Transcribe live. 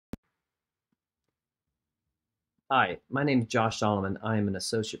Hi, my name is Josh Solomon. I am an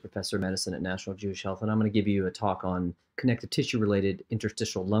associate professor of medicine at National Jewish Health, and I'm going to give you a talk on connective tissue-related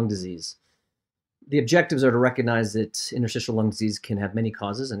interstitial lung disease. The objectives are to recognize that interstitial lung disease can have many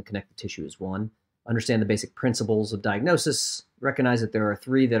causes, and connective tissue is one. Understand the basic principles of diagnosis. Recognize that there are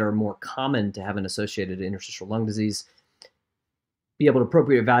three that are more common to have an associated interstitial lung disease. Be able to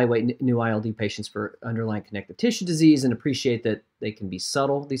appropriately evaluate new ILD patients for underlying connective tissue disease, and appreciate that they can be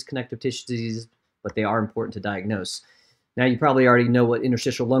subtle, these connective tissue diseases, but they are important to diagnose. Now, you probably already know what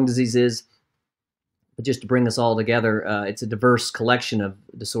interstitial lung disease is, but just to bring us all together, it's a diverse collection of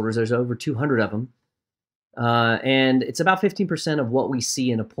disorders. There's over 200 of them, and it's about 15% of what we see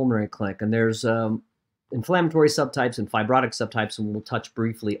in a pulmonary clinic. And there's inflammatory subtypes and fibrotic subtypes, and we'll touch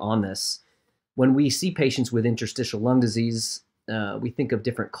briefly on this. When we see patients with interstitial lung disease, we think of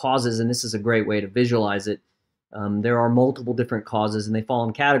different causes, and this is a great way to visualize it. There are multiple different causes, and they fall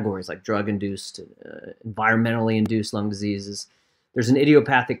in categories like drug-induced, environmentally induced lung diseases. There's an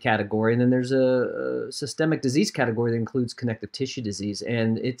idiopathic category, and then there's a systemic disease category that includes connective tissue disease,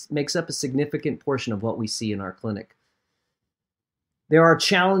 and it makes up a significant portion of what we see in our clinic. There are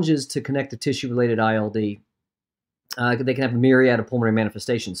challenges to connective tissue-related ILD. They can have a myriad of pulmonary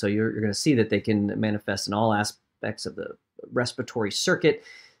manifestations, so you're going to see that they can manifest in all aspects of the respiratory circuit.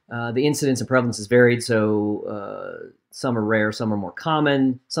 The incidence and prevalence is varied, so some are rare, some are more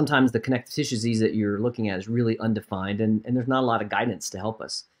common. Sometimes the connective tissue disease that you're looking at is really undefined, and there's not a lot of guidance to help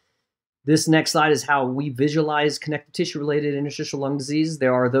us. This next slide is how we visualize connective tissue-related interstitial lung disease.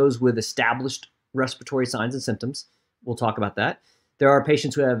 There are those with established respiratory signs and symptoms. We'll talk about that. There are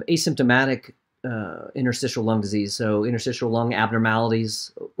patients who have asymptomatic interstitial lung disease, so interstitial lung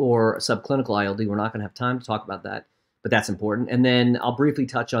abnormalities or subclinical ILD. We're not going to have time to talk about that, but that's important. And then I'll briefly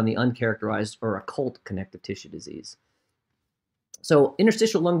touch on the uncharacterized or occult connective tissue disease. So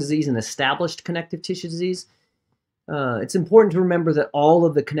interstitial lung disease and established connective tissue disease, it's important to remember that all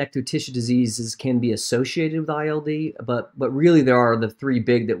of the connective tissue diseases can be associated with ILD, but really there are the three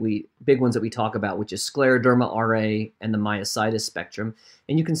big ones that we talk about, which is scleroderma, RA, and the myositis spectrum.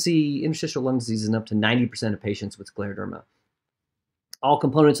 And you can see interstitial lung disease in up to 90% of patients with scleroderma. All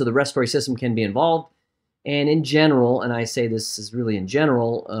components of the respiratory system can be involved. And in general, and I say this is really in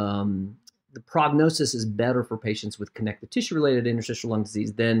general, the prognosis is better for patients with connective tissue-related interstitial lung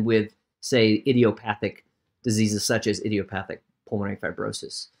disease than with, say, idiopathic diseases such as idiopathic pulmonary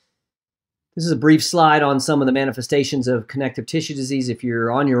fibrosis. This is a brief slide on some of the manifestations of connective tissue disease if you're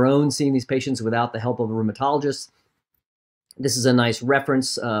on your own seeing these patients without the help of a rheumatologist. This is a nice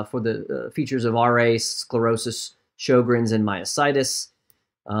reference for the features of RA, sclerosis, Sjogren's, and myositis.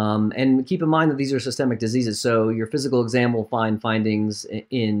 And keep in mind that these are systemic diseases, so your physical exam will find findings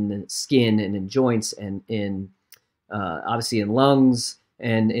in skin and in joints and in obviously in lungs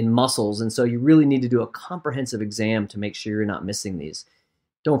and in muscles, and so you really need to do a comprehensive exam to make sure you're not missing these.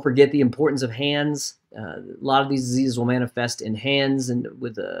 Don't forget the importance of hands. A lot of these diseases will manifest in hands, and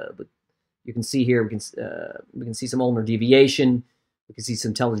with you can see here we can see some ulnar deviation. We can see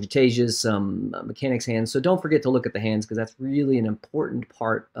some telangiectasias, some mechanics hands. So don't forget to look at the hands, because that's really an important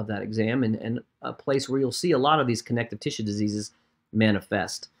part of that exam and a place where you'll see a lot of these connective tissue diseases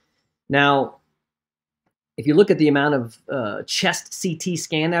manifest. Now, if you look at the amount of chest CT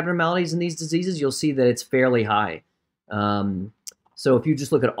scan abnormalities in these diseases, you'll see that it's fairly high. So if you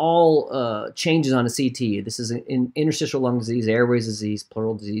just look at all changes on a CT, this is in interstitial lung disease, airways disease,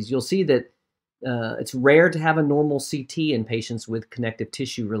 pleural disease, you'll see that it's rare to have a normal CT in patients with connective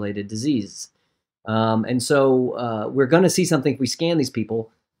tissue-related disease. And so we're going to see something if we scan these people.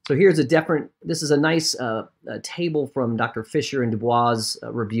 So here's this is a nice table from Dr. Fisher and Dubois'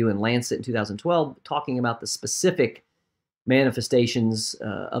 review in Lancet in 2012, talking about the specific manifestations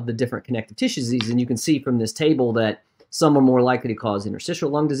of the different connective tissue diseases. And you can see from this table that some are more likely to cause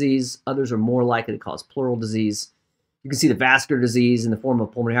interstitial lung disease, others are more likely to cause pleural disease. You can see the vascular disease in the form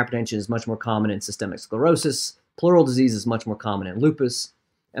of pulmonary hypertension is much more common in systemic sclerosis. Pleural disease is much more common in lupus.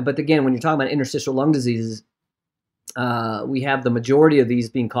 But again, when you're talking about interstitial lung diseases, we have the majority of these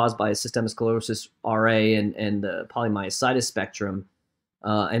being caused by systemic sclerosis, RA, and the polymyositis spectrum.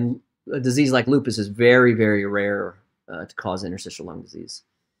 And a disease like lupus is very, very rare to cause interstitial lung disease.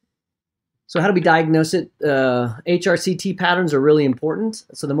 So how do we diagnose it? HRCT patterns are really important.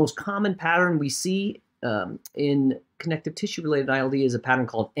 So the most common pattern we see in connective tissue-related ILD is a pattern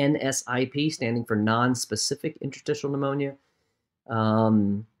called NSIP, standing for non-specific interstitial pneumonia.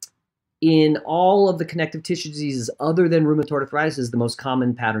 In all of the connective tissue diseases other than rheumatoid arthritis is the most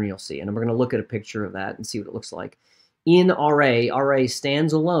common pattern you'll see, and we're going to look at a picture of that and see what it looks like. In RA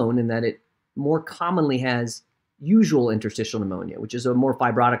stands alone in that it more commonly has usual interstitial pneumonia, which is a more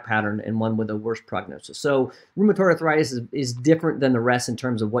fibrotic pattern and one with a worse prognosis. So rheumatoid arthritis is different than the rest in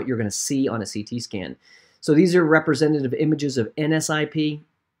terms of what you're going to see on a CT scan. So these are representative images of NSIP.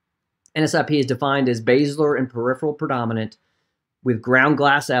 NSIP is defined as basilar and peripheral predominant with ground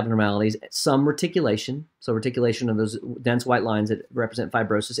glass abnormalities, some reticulation, so reticulation of those dense white lines that represent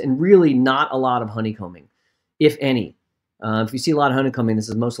fibrosis, and really not a lot of honeycombing, if any. If you see a lot of honeycombing, this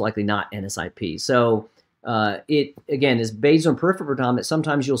is most likely not NSIP. So it, again, is basilar and peripheral predominant.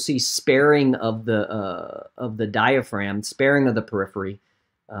 Sometimes you'll see sparing of the diaphragm, sparing of the periphery.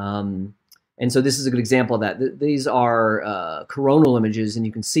 And so this is a good example of that. These are coronal images, and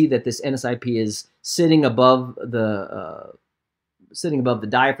you can see that this NSIP is sitting above the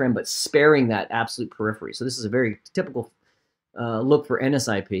diaphragm, but sparing that absolute periphery. So this is a very typical look for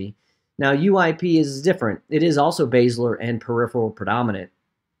NSIP. Now UIP is different. It is also basilar and peripheral predominant,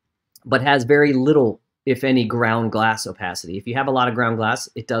 but has very little, if any, ground glass opacity. If you have a lot of ground glass,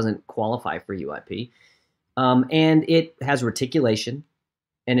 it doesn't qualify for UIP. And it has reticulation,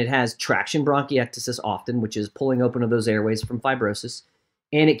 and it has traction bronchiectasis often, which is pulling open of those airways from fibrosis,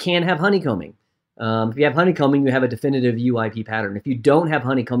 and it can have honeycombing. If you have honeycombing, you have a definitive UIP pattern. If you don't have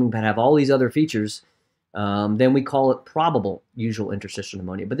honeycombing but have all these other features, then we call it probable usual interstitial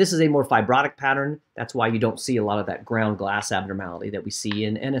pneumonia. But this is a more fibrotic pattern. That's why you don't see a lot of that ground glass abnormality that we see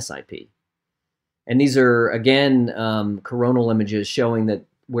in NSIP. And these are, again, coronal images showing that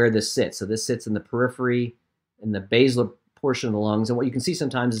where this sits. So this sits in the periphery, in the basilar portion of the lungs. And what you can see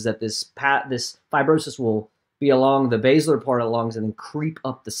sometimes is that this fibrosis will be along the basilar part of the lungs and then creep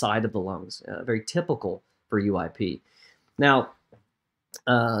up the side of the lungs. Very typical for UIP. Now,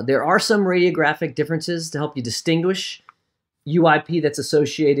 there are some radiographic differences to help you distinguish UIP that's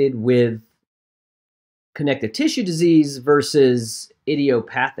associated with connective tissue disease versus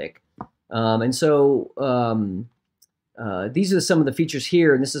idiopathic. And so these are some of the features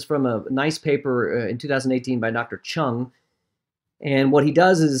here, and this is from a nice paper in 2018 by Dr. Chung. And what he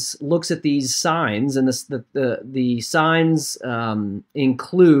does is looks at these signs, and the signs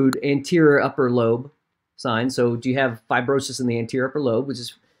include anterior upper lobe signs. So do you have fibrosis in the anterior upper lobe,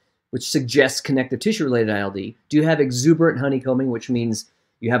 which suggests connective tissue related ILD? Do you have exuberant honeycombing, which means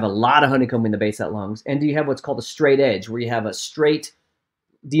you have a lot of honeycombing in the base of that lungs? And do you have what's called a straight edge, where you have a straight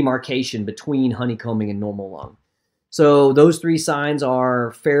demarcation between honeycombing and normal lung? So those three signs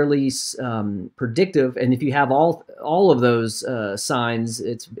are fairly predictive, and if you have all of those signs,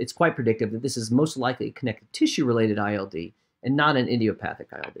 it's quite predictive that this is most likely connective tissue related ILD and not an idiopathic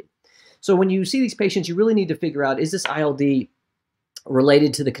ILD. So when you see these patients, you really need to figure out, is this ILD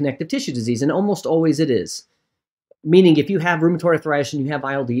related to the connective tissue disease? And almost always it is. Meaning if you have rheumatoid arthritis and you have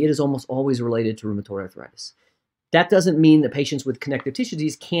ILD, it is almost always related to rheumatoid arthritis. That doesn't mean that patients with connective tissue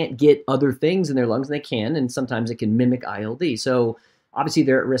disease can't get other things in their lungs, and they can, and sometimes it can mimic ILD. So obviously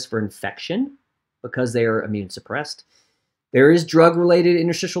they're at risk for infection because they are immune suppressed. There is drug-related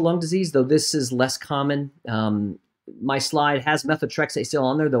interstitial lung disease, though this is less common. My slide has methotrexate still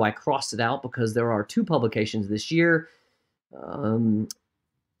on there, though I crossed it out because there are 2 publications this year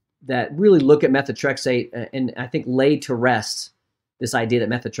that really look at methotrexate and I think lay to rest this idea that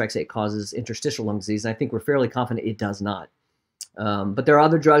methotrexate causes interstitial lung disease. And I think we're fairly confident it does not. But there are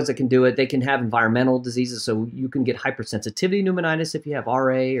other drugs that can do it. They can have environmental diseases, so you can get hypersensitivity pneumonitis if you have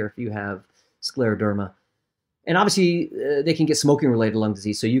RA or if you have scleroderma. And obviously, they can get smoking-related lung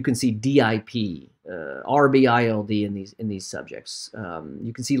disease, so you can see DIP, RB-ILD in these subjects.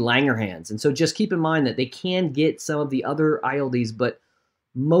 You can see Langerhans. And so just keep in mind that they can get some of the other ILDs, but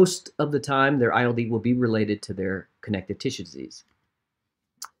most of the time, their ILD will be related to their connective tissue disease.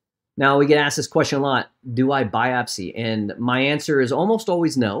 Now, we get asked this question a lot, do I biopsy? And my answer is almost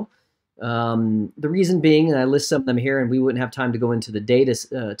always no. The reason being, and I list some of them here, and we wouldn't have time to go into the data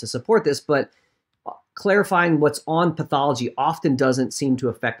to support this, but clarifying what's on pathology often doesn't seem to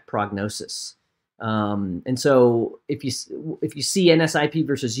affect prognosis. And so if you see NSIP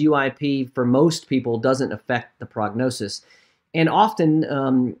versus UIP, for most people, doesn't affect the prognosis. And often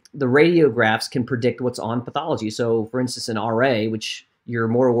the radiographs can predict what's on pathology. So for instance, in RA, which you're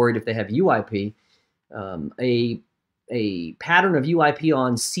more worried if they have UIP, a pattern of UIP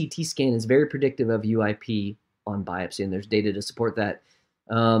on CT scan is very predictive of UIP on biopsy, and there's data to support that.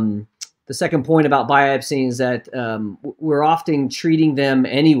 The second point about biopsy is that we're often treating them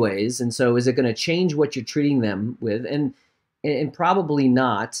anyways, and so is it going to change what you're treating them with? And probably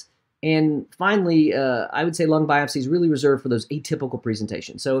not. And finally, I would say lung biopsy is really reserved for those atypical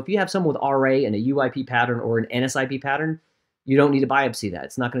presentations. So if you have someone with RA and a UIP pattern or an NSIP pattern, you don't need to biopsy that.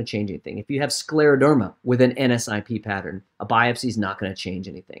 It's not going to change anything. If you have scleroderma with an NSIP pattern, a biopsy is not going to change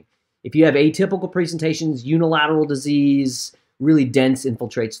anything. If you have atypical presentations, unilateral disease, really dense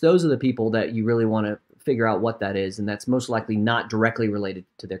infiltrates, those are the people that you really want to figure out what that is, and that's most likely not directly related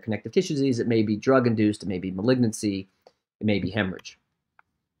to their connective tissue disease. It may be drug-induced, it may be malignancy, it may be hemorrhage.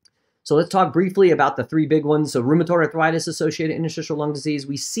 So let's talk briefly about the three big ones. So rheumatoid arthritis-associated interstitial lung disease,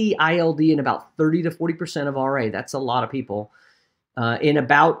 we see ILD in about 30 to 40% of RA. That's a lot of people. In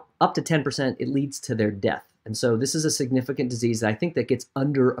about up to 10%, it leads to their death. And so this is a significant disease that I think that gets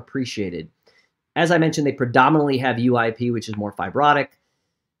underappreciated. As I mentioned, they predominantly have UIP, which is more fibrotic.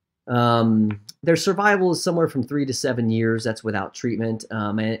 Their survival is somewhere from 3 to 7 years. That's without treatment.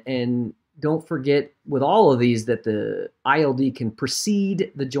 And don't forget with all of these that the ILD can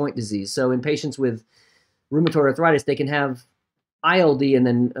precede the joint disease. So in patients with rheumatoid arthritis, they can have ILD and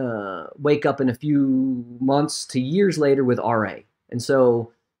then wake up in a few months to years later with RA. And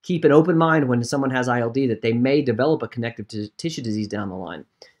so keep an open mind when someone has ILD that they may develop a connective tissue disease down the line.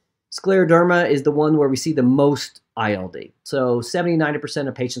 Scleroderma is the one where we see the most ILD. So 70-90%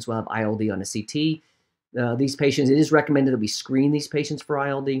 of patients will have ILD on a CT. These patients, it is recommended that we screen these patients for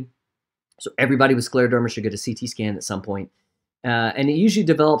ILD. So everybody with scleroderma should get a CT scan at some point. And it usually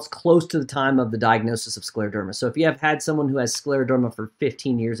develops close to the time of the diagnosis of scleroderma. So if you have had someone who has scleroderma for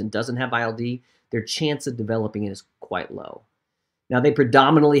 15 years and doesn't have ILD, their chance of developing it is quite low. Now, they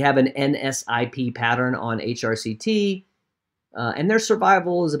predominantly have an NSIP pattern on HRCT, and their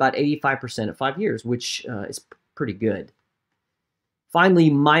survival is about 85% at 5 years, which is pretty good. Finally,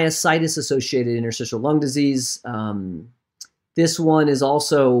 myositis-associated interstitial lung disease. This one is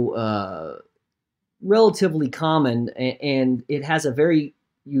also relatively common, and it has a very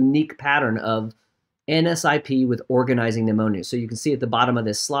unique pattern of NSIP with organizing pneumonia. So you can see at the bottom of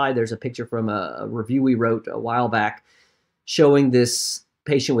this slide, there's a picture from a review we wrote a while back showing this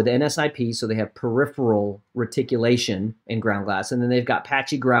patient with NSIP. So they have peripheral reticulation and ground glass, and then they've got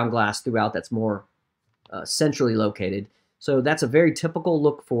patchy ground glass throughout that's more centrally located. So that's a very typical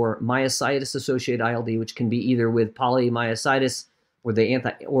look for myositis-associated ILD, which can be either with polymyositis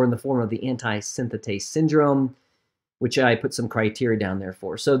or in the form of the anti-synthetase syndrome, which I put some criteria down there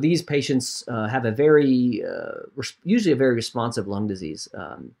for. So these patients have usually a very responsive lung disease.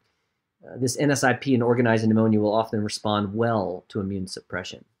 This NSIP and organizing pneumonia will often respond well to immune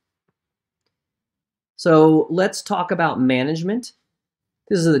suppression. So let's talk about management.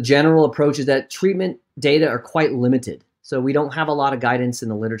 This is the general approach, is that treatment data are quite limited. So we don't have a lot of guidance in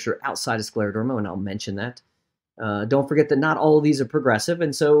the literature outside of scleroderma, and I'll mention that. Don't forget that not all of these are progressive,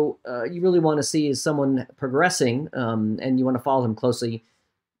 and so you really want to see is someone progressing, and you want to follow them closely.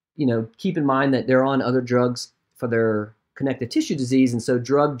 Keep in mind that they're on other drugs for their connective tissue disease, and so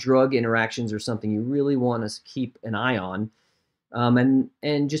drug-drug interactions are something you really want to keep an eye on.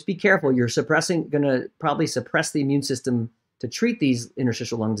 And just be careful. You're going to probably suppress the immune system to treat these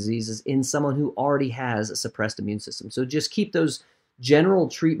interstitial lung diseases in someone who already has a suppressed immune system. So just keep those general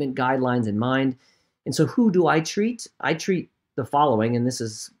treatment guidelines in mind. And so who do I treat? I treat the following, and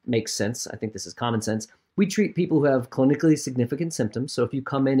makes sense. I think this is common sense. We treat people who have clinically significant symptoms. So if you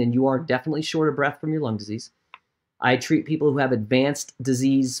come in and you are definitely short of breath from your lung disease, I treat people who have advanced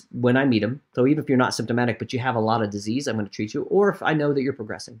disease when I meet them. So even if you're not symptomatic, but you have a lot of disease, I'm going to treat you, or if I know that you're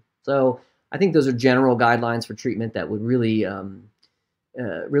progressing. So I think those are general guidelines for treatment that would really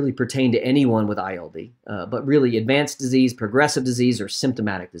pertain to anyone with ILD. But really advanced disease, progressive disease, or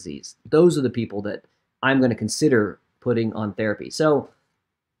symptomatic disease. Those are the people that I'm going to consider putting on therapy. So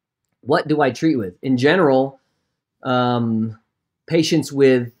what do I treat with? In general, patients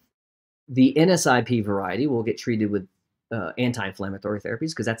with the NSIP variety will get treated with anti-inflammatory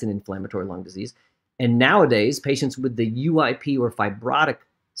therapies because that's an inflammatory lung disease. And nowadays, patients with the UIP or fibrotic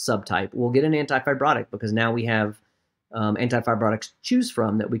subtype will get an antifibrotic because now we have antifibrotics to choose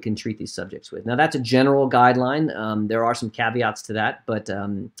from that we can treat these subjects with. Now, that's a general guideline. There are some caveats to that, but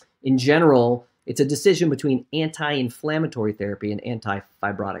in general, it's a decision between anti-inflammatory therapy and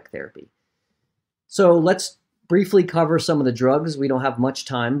anti-fibrotic therapy. So let's briefly cover some of the drugs. We don't have much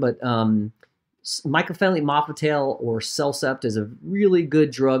time, but mycophenolate mofetil or Cellcept is a really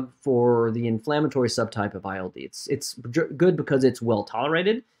good drug for the inflammatory subtype of ILD. It's good because it's well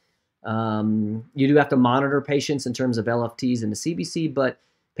tolerated. You do have to monitor patients in terms of LFTs and the CBC, but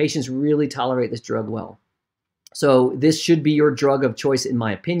patients really tolerate this drug well. So this should be your drug of choice, in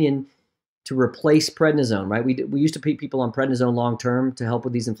my opinion, to replace prednisone, right? We used to put people on prednisone long-term to help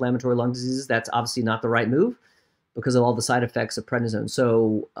with these inflammatory lung diseases. That's obviously not the right move because of all the side effects of prednisone.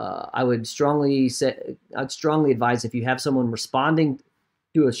 So I'd strongly advise if you have someone responding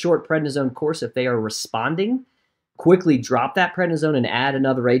to a short prednisone course, if they are responding, quickly drop that prednisone and add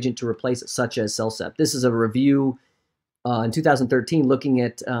another agent to replace it, such as Cellcept. This is a review in 2013 looking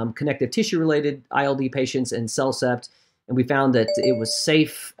at connective tissue-related ILD patients and CellCept, and we found that it was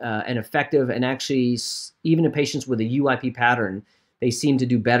safe and effective, and actually, even in patients with a UIP pattern, they seem to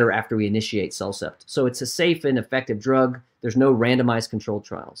do better after we initiate CellCept. So it's a safe and effective drug. There's no randomized controlled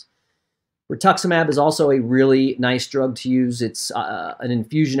trials. Rituximab is also a really nice drug to use. It's an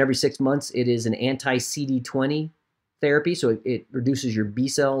infusion every 6 months. It is an anti-CD20 therapy, so it reduces your B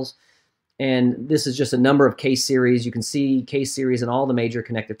cells. And this is just a number of case series. You can see case series in all the major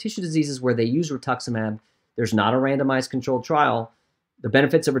connective tissue diseases where they use rituximab. There's not a randomized controlled trial. The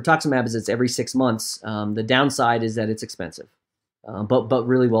benefits of rituximab is it's every 6 months. The downside is that it's expensive, but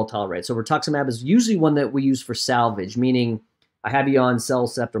really well tolerated. So rituximab is usually one that we use for salvage, meaning I have you on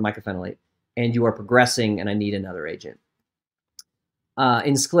CellCept or mycophenolate, and you are progressing, and I need another agent.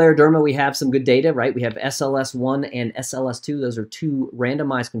 In scleroderma, we have some good data, right? We have SLS1 and SLS2. Those are 2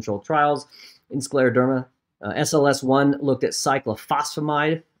 randomized controlled trials in scleroderma. SLS1 looked at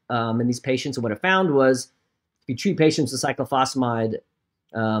cyclophosphamide in these patients, and what it found was if you treat patients with cyclophosphamide,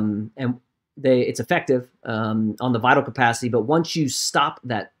 it's effective on the vital capacity, but once you stop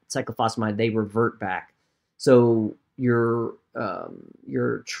that cyclophosphamide, they revert back. So your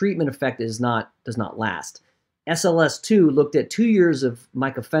treatment effect does not last. SLS2 looked at 2 years of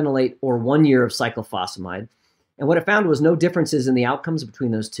mycophenolate or 1 year of cyclophosphamide, and what it found was no differences in the outcomes between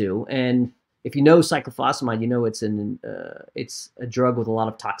those two. And if you know cyclophosphamide, you know it's a drug with a lot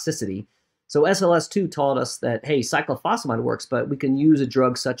of toxicity. So SLS2 taught us that, hey, cyclophosphamide works, but we can use a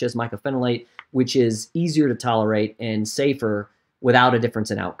drug such as mycophenolate, which is easier to tolerate and safer without a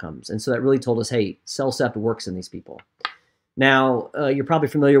difference in outcomes. And so that really told us, hey, CellCept works in these people. Now, you're probably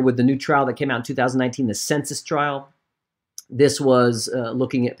familiar with the new trial that came out in 2019, the Census trial. This was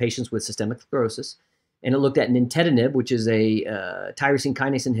looking at patients with systemic sclerosis, and it looked at nintedanib, which is a tyrosine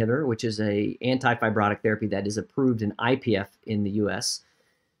kinase inhibitor, which is a anti-fibrotic therapy that is approved in IPF in the US,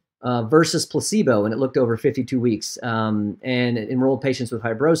 versus placebo, and it looked over 52 weeks, and it enrolled patients with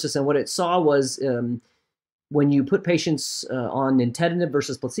fibrosis. And what it saw was when you put patients on nintedanib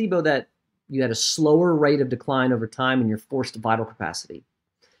versus placebo, that you had a slower rate of decline over time in your forced vital capacity.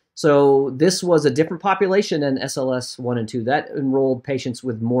 So this was a different population than SLS 1 and 2. That enrolled patients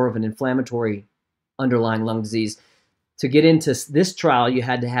with more of an inflammatory underlying lung disease. To get into this trial, you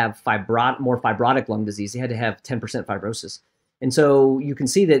had to have more fibrotic lung disease. You had to have 10% fibrosis. And so you can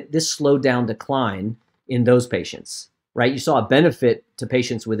see that this slowed down decline in those patients, right? You saw a benefit to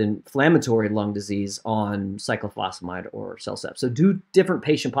patients with inflammatory lung disease on cyclophosphamide or CellCept. So do different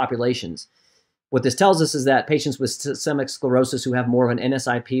patient populations. What this tells us is that patients with systemic sclerosis who have more of an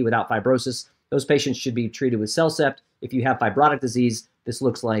NSIP without fibrosis, those patients should be treated with CellCept. If you have fibrotic disease, this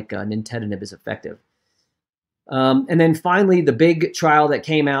looks like nintedanib is effective. And then finally, the big trial that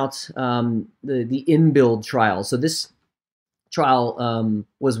came out, the InBuild trial. So this trial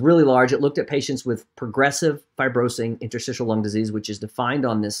was really large. It looked at patients with progressive fibrosing interstitial lung disease, which is defined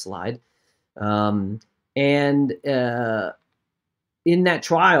on this slide. In that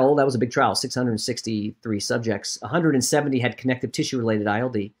trial, that was a big trial, 663 subjects, 170 had connective tissue-related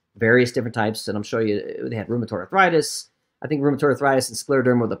ILD, various different types, and I'm showing you, they had rheumatoid arthritis. I think rheumatoid arthritis and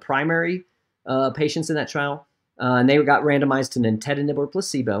scleroderma were the primary patients in that trial, and they got randomized to nintedanib or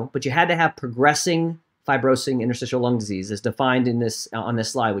placebo, but you had to have progressing fibrosing interstitial lung disease as defined in this on this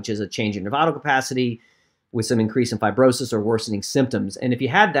slide, which is a change in your vital capacity with some increase in fibrosis or worsening symptoms. And if you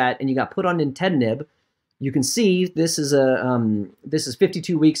had that and you got put on nintedanib, you can see this is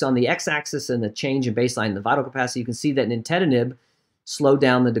 52 weeks on the x-axis and the change in baseline in the vital capacity. You can see that nintedanib slowed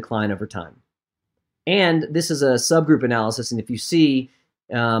down the decline over time. And this is a subgroup analysis, and if you see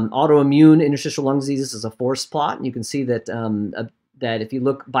autoimmune interstitial lung disease, this is a forest plot, and you can see that that if you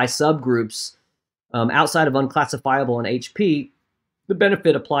look by subgroups outside of unclassifiable and HP, the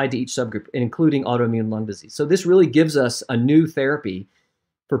benefit applied to each subgroup, including autoimmune lung disease. So this really gives us a new therapy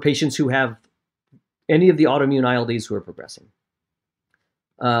for patients who have any of the autoimmune ILDs who are progressing.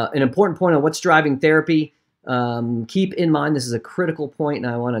 An important point on what's driving therapy, keep in mind this is a critical point,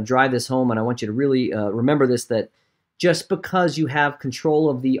 and I want to drive this home, and I want you to really remember this, that just because you have control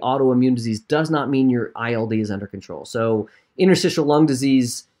of the autoimmune disease does not mean your ILD is under control. So interstitial lung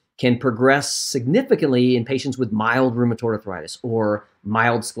disease can progress significantly in patients with mild rheumatoid arthritis or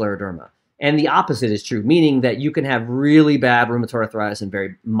mild scleroderma. And the opposite is true, meaning that you can have really bad rheumatoid arthritis and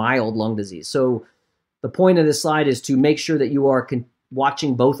very mild lung disease. So the point of this slide is to make sure that you are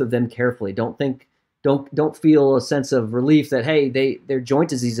watching both of them carefully. Don't feel a sense of relief that, hey, their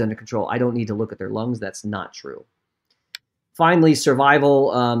joint disease is under control. I don't need to look at their lungs. That's not true. Finally,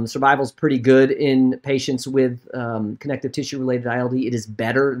 survival. Survival is pretty good in patients with connective tissue-related ILD. It is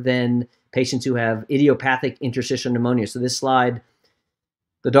better than patients who have idiopathic interstitial pneumonia. So this slide,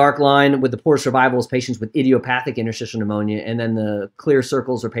 the dark line with the poor survival is patients with idiopathic interstitial pneumonia, and then the clear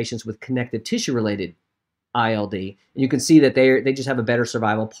circles are patients with connective tissue-related ILD. And you can see that they just have a better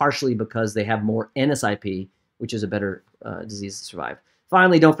survival, partially because they have more NSIP, which is a better disease to survive.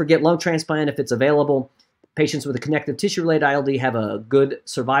 Finally, don't forget lung transplant if it's available. Patients with a connective tissue-related ILD have a good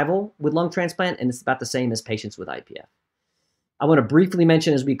survival with lung transplant, and it's about the same as patients with IPF. I want to briefly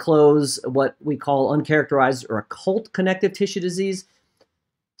mention as we close what we call uncharacterized or occult connective tissue disease.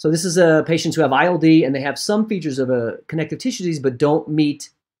 So this is patients who have ILD and they have some features of a connective tissue disease but don't meet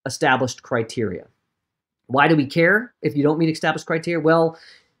established criteria. Why do we care if you don't meet established criteria? Well,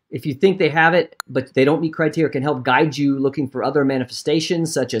 if you think they have it, but they don't meet criteria, it can help guide you looking for other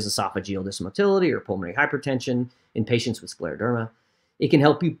manifestations such as esophageal dysmotility or pulmonary hypertension in patients with scleroderma. It can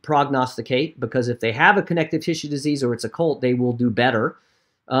help you prognosticate because if they have a connective tissue disease or it's occult, they will do better.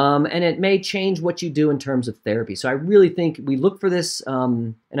 And it may change what you do in terms of therapy. So I really think we look for this,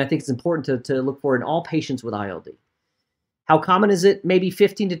 and I think it's important to look for it in all patients with ILD. How common is it? Maybe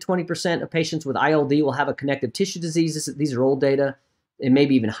 15 to 20% of patients with ILD will have a connective tissue disease. These are old data. It may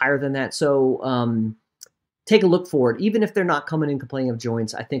be even higher than that. So take a look for it. Even if they're not coming in complaining of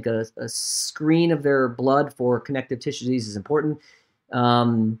joints, I think a screen of their blood for connective tissue disease is important.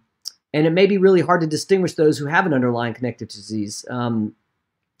 And it may be really hard to distinguish those who have an underlying connective disease.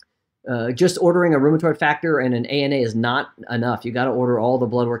 Just ordering a rheumatoid factor and an ANA is not enough. You got to order all the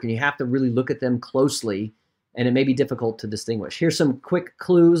blood work, and you have to really look at them closely, and it may be difficult to distinguish. Here's some quick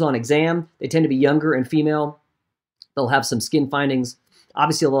clues on exam. They tend to be younger and female. They'll have some skin findings.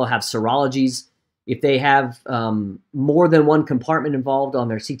 Obviously, they'll have serologies. If they have more than one compartment involved on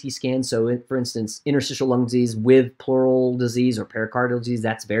their CT scan, so for instance, interstitial lung disease with pleural disease or pericardial disease,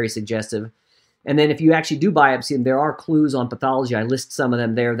 that's very suggestive. And then if you actually do biopsy them, there are clues on pathology. I list some of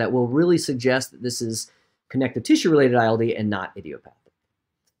them there that will really suggest that this is connective tissue-related ILD and not idiopathic.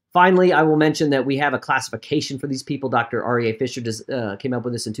 Finally, I will mention that we have a classification for these people. Dr. R.E.A. Fisher came up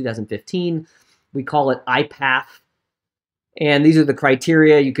with this in 2015. We call it IPATH. And these are the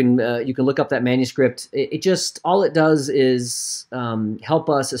criteria. You can look up that manuscript. It just, all it does is help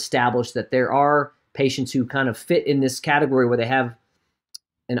us establish that there are patients who kind of fit in this category where they have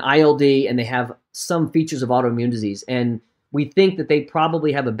an ILD and they have some features of autoimmune disease. And we think that they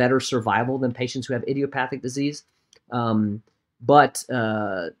probably have a better survival than patients who have idiopathic disease.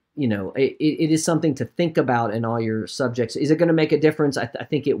 You know, it is something to think about in all your subjects. Is it going to make a difference? I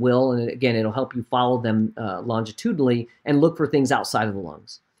think it will. And again, it'll help you follow them longitudinally and look for things outside of the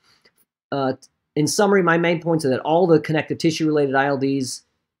lungs. In summary, my main points are that all the connective tissue related ILDs,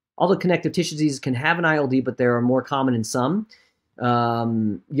 all the connective tissue diseases can have an ILD, but they are more common in some.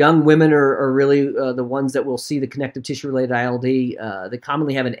 Young women are really the ones that will see the connective tissue related ILD. They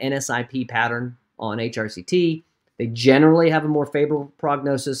commonly have an NSIP pattern on HRCT. They generally have a more favorable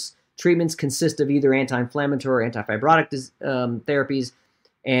prognosis. Treatments consist of either anti-inflammatory or anti-fibrotic therapies,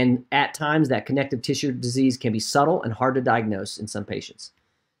 and at times that connective tissue disease can be subtle and hard to diagnose in some patients.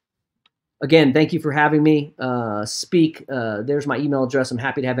 Again, thank you for having me speak. There's my email address. I'm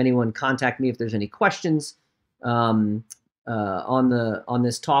happy to have anyone contact me if there's any questions on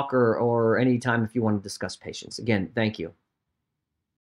this talk or anytime if you want to discuss patients. Again, thank you.